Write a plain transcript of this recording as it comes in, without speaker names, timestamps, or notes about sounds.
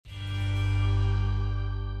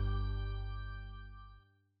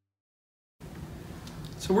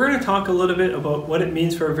So we're going to talk a little bit about what it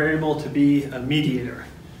means for a variable to be a mediator.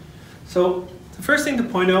 So the first thing to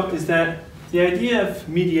point out is that the idea of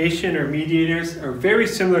mediation or mediators are very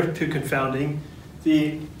similar to confounding.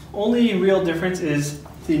 The only real difference is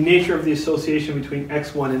the nature of the association between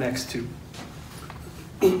x1 and x2.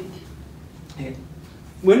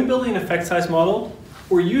 When building an effect size model,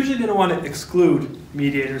 we're usually going to want to exclude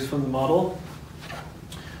mediators from the model.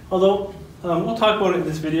 Although, we'll talk about it in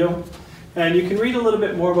this video. And you can read a little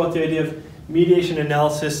bit more about the idea of mediation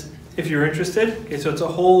analysis if you're interested. Okay, so it's a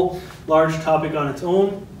whole large topic on its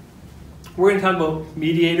own. We're going to talk about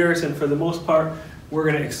mediators, and for the most part, we're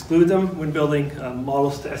going to exclude them when building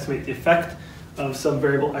models to estimate the effect of some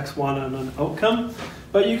variable x1 on an outcome.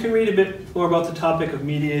 But you can read a bit more about the topic of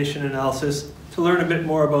mediation analysis to learn a bit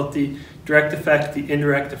more about the direct effect, the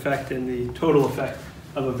indirect effect, and the total effect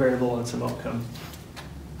of a variable on some outcome.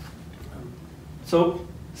 So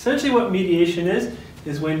essentially what mediation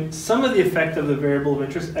is when some of the effect of the variable of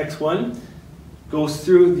interest, x1, goes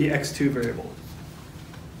through the x2 variable.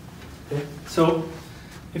 Okay? So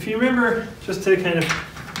if you remember, just to kind of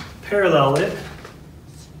parallel it,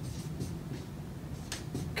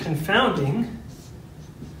 confounding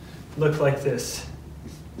looked like this.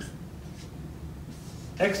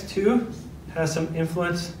 x2 has some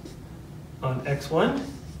influence on x1.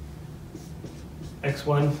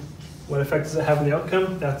 x1, what effect does it have on the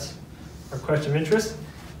outcome? That's our question of interest.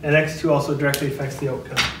 And x2 also directly affects the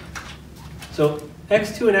outcome. So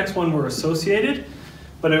x2 and x1 were associated,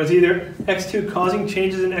 but it was either x2 causing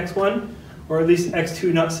changes in x1, or at least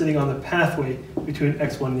x2 not sitting on the pathway between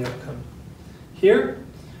x1 and the outcome. Here,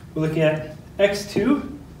 we're looking at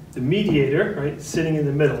x2, the mediator, right, sitting in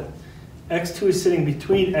the middle. x2 is sitting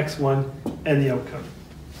between x1 and the outcome.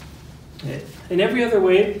 Okay. In every other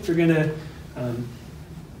way, we're going to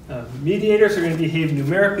mediators are going to behave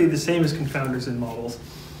numerically the same as confounders in models.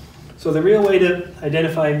 So the real way to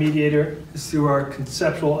identify a mediator is through our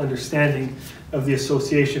conceptual understanding of the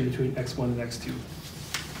association between x1 and x2.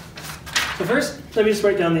 So first, let me just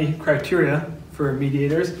write down the criteria for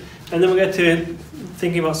mediators, and then we'll get to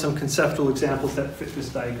thinking about some conceptual examples that fit this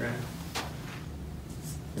diagram.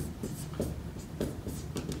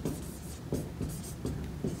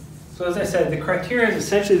 So as I said, the criteria is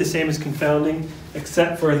essentially the same as confounding,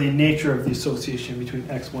 except for the nature of the association between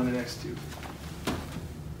x1 and x2.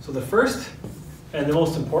 So the first, and the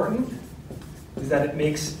most important, is that it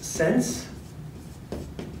makes sense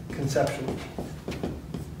conceptually.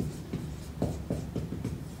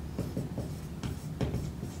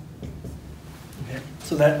 Okay.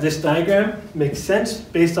 So that this diagram makes sense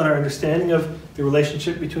based on our understanding of the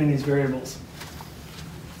relationship between these variables.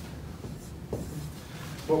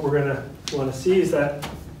 What we're going to want to see is that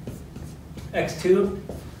x2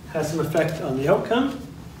 has some effect on the outcome,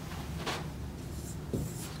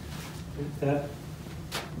 that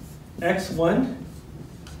x1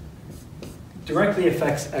 directly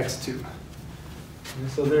affects x2.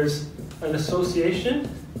 And so there's an association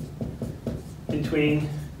between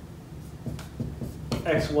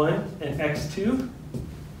x1 and x2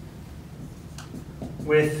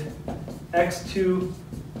 with x2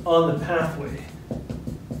 on the pathway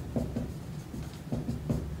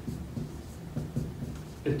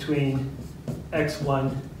between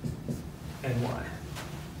x1 and y.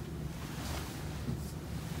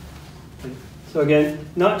 So again,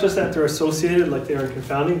 not just that they're associated like they are in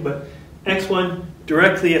confounding, but x1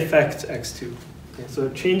 directly affects x2. Okay, so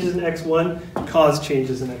changes in x1 cause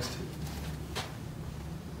changes in x2.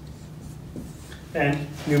 And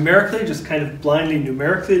numerically, just kind of blindly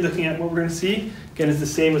numerically looking at what we're going to see, again, is the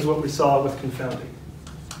same as what we saw with confounding.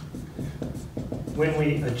 When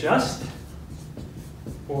we adjust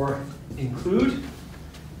or include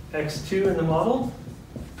x2 in the model,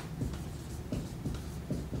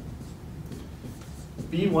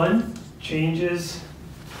 B1 changes,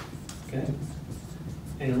 okay,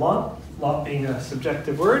 a lot being a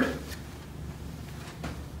subjective word,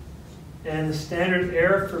 and the standard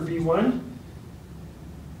error for B1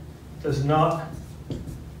 does not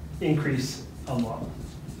increase a lot.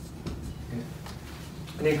 Okay.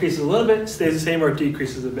 It increases a little bit, stays the same, or it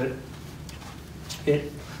decreases a bit. Okay.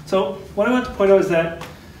 So what I want to point out is that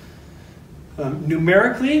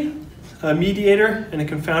numerically, a mediator and a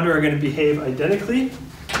confounder are going to behave identically.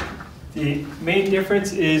 The main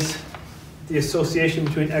difference is the association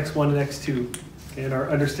between x1 and x2, okay, and our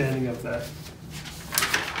understanding of that.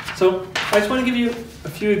 So I just want to give you a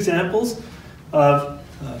few examples of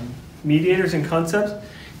mediators and concepts.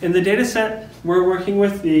 In the data set we're working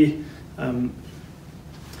with, the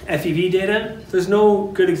FEV data, there's no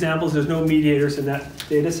good examples, there's no mediators in that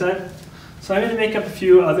data set. So I'm going to make up a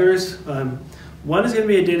few others. One is going to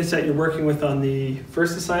be a data set you're working with on the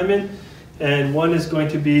first assignment, and one is going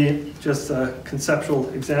to be just a conceptual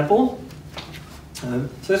example. So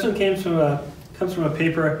this one comes from a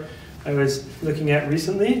paper I was looking at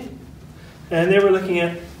recently, and they were looking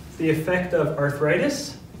at the effect of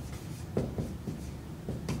arthritis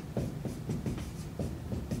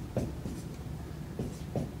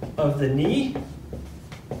of the knee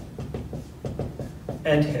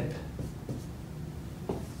and hip.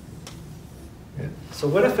 So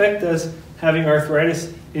what effect does having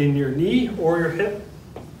arthritis in your knee or your hip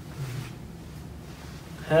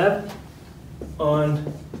have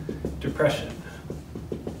on depression?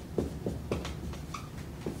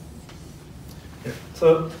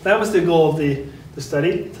 So that was the goal of the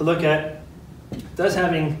study, to look at, does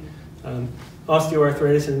having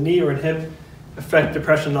osteoarthritis in the knee or in hip affect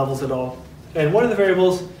depression levels at all? And one of the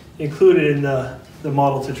variables included in the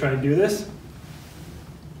model to try and do this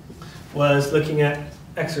was looking at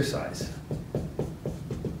exercise.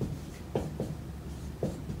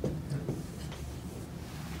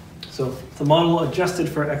 So the model adjusted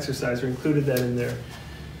for exercise, or included that in there.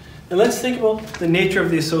 And let's think about the nature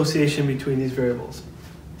of the association between these variables.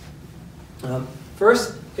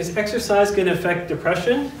 First, is exercise going to affect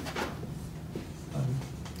depression?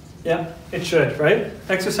 Yeah, it should, right?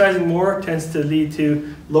 Exercising more tends to lead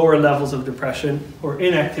to lower levels of depression, or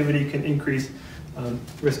inactivity can increase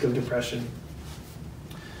risk of depression.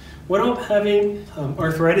 What about having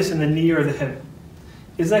arthritis in the knee or the hip?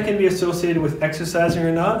 Is that going to be associated with exercising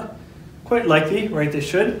or not? Quite likely, right? They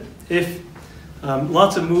should. If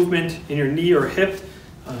lots of movement in your knee or hip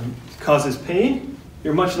causes pain,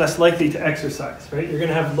 you're much less likely to exercise, right? You're going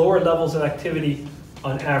to have lower levels of activity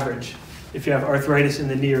on average if you have arthritis in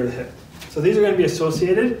the knee or the hip. So these are going to be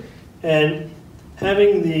associated, and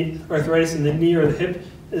having the arthritis in the knee or the hip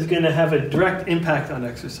is going to have a direct impact on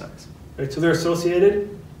exercise, right? So they're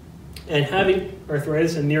associated, and having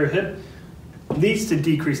arthritis in the knee or hip leads to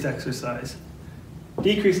decreased exercise.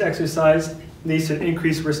 Decreased exercise leads to an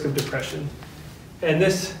increased risk of depression. And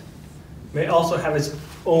this may also have its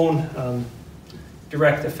own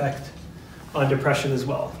direct effect on depression as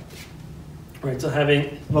well. Right, so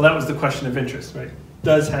well, that was the question of interest, right?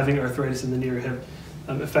 Does having arthritis in the knee or hip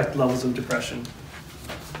affect levels of depression?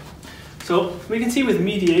 So we can see with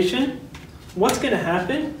mediation, what's going to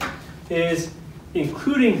happen is,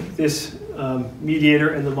 including this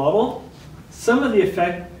mediator in the model, some of the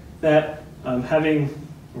effect that having,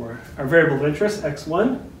 or our variable of interest,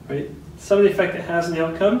 x1, right? Some of the effect it has on the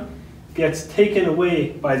outcome gets taken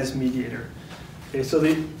away by this mediator. Okay, so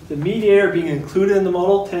the mediator being included in the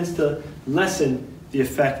model tends to lessen the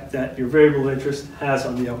effect that your variable of interest has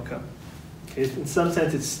on the outcome. Okay, in some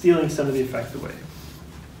sense, it's stealing some of the effect away.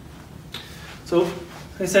 So,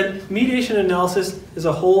 like I said, mediation analysis is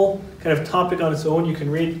a whole kind of topic on its own. You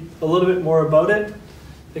can read a little bit more about it.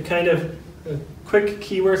 The kind of quick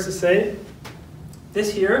keywords to say,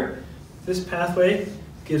 this here, this pathway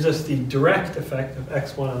gives us the direct effect of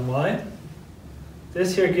x1 on y.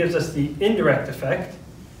 This here gives us the indirect effect,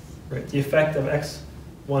 right? The effect of x1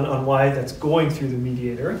 on y that's going through the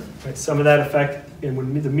mediator. Right? Some of that effect, and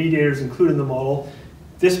when the mediator is included in the model,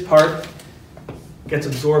 this part gets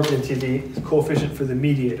absorbed into the coefficient for the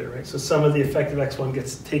mediator. Right? So some of the effect of x1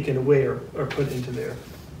 gets taken away or put into there.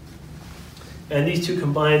 And these two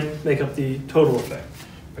combined make up the total effect,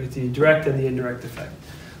 right? The direct and the indirect effect.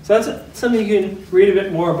 So that's something you can read a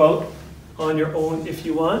bit more about on your own if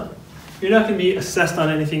you want. You're not going to be assessed on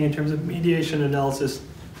anything in terms of mediation analysis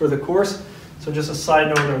for the course. So just a side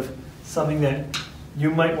note of something that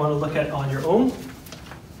you might want to look at on your own.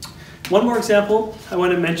 One more example I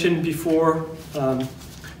want to mention before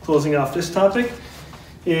closing off this topic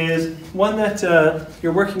is one that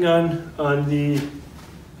you're working on the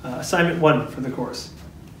assignment 1 for the course.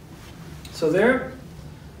 So there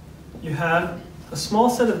you have a small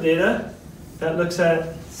set of data that looks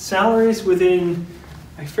at salaries within,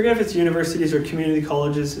 I forget if it's universities or community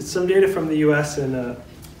colleges. It's some data from the US and a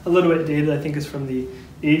little bit data I think is from the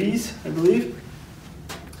 80s, I believe.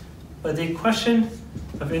 But the question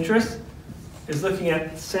of interest is looking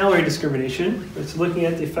at salary discrimination. It's looking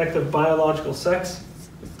at the effect of biological sex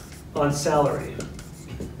on salary.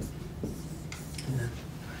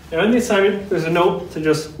 Now in the assignment, there's a note to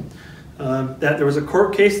just that there was a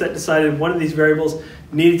court case that decided one of these variables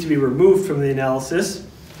needed to be removed from the analysis.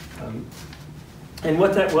 And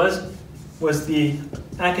what that was the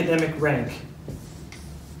academic rank.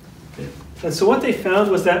 Okay. And so what they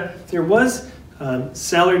found was that there was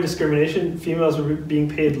salary discrimination. Females were being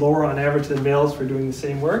paid lower on average than males for doing the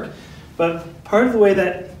same work. But part of the way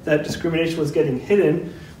that discrimination was getting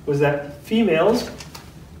hidden was that females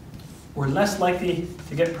were less likely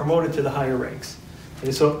to get promoted to the higher ranks.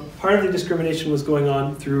 Okay, so part of the discrimination was going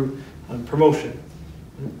on through promotion.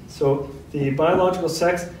 So the biological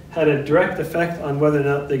sex had a direct effect on whether or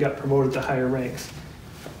not they got promoted to higher ranks.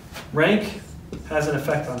 Rank has an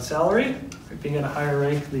effect on salary. Being at a higher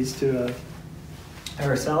rank leads to a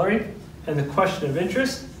higher salary. And the question of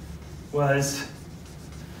interest was,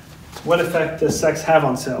 what effect does sex have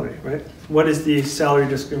on salary, right? What is the salary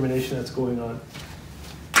discrimination that's going on?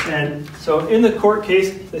 And so in the court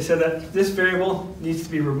case, they said that this variable needs to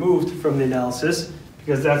be removed from the analysis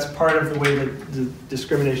because that's part of the way that the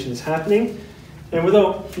discrimination is happening. And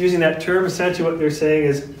without using that term, essentially what they're saying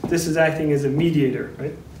is this is acting as a mediator,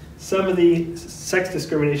 right? Some of the sex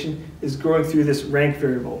discrimination is going through this rank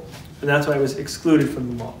variable, and that's why it was excluded from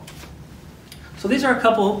the model. So these are a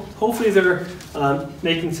couple, hopefully they're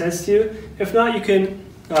making sense to you. If not, you can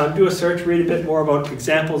do a search, read a bit more about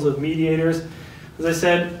examples of mediators. As I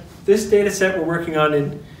said, this data set we're working on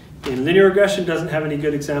in linear regression doesn't have any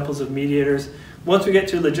good examples of mediators. Once we get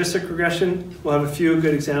to logistic regression, we'll have a few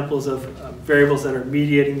good examples of variables that are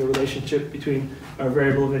mediating the relationship between our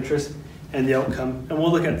variable of interest and the outcome, and we'll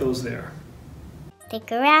look at those there.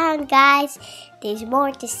 Stick around, guys. There's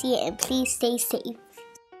more to see, and please stay safe.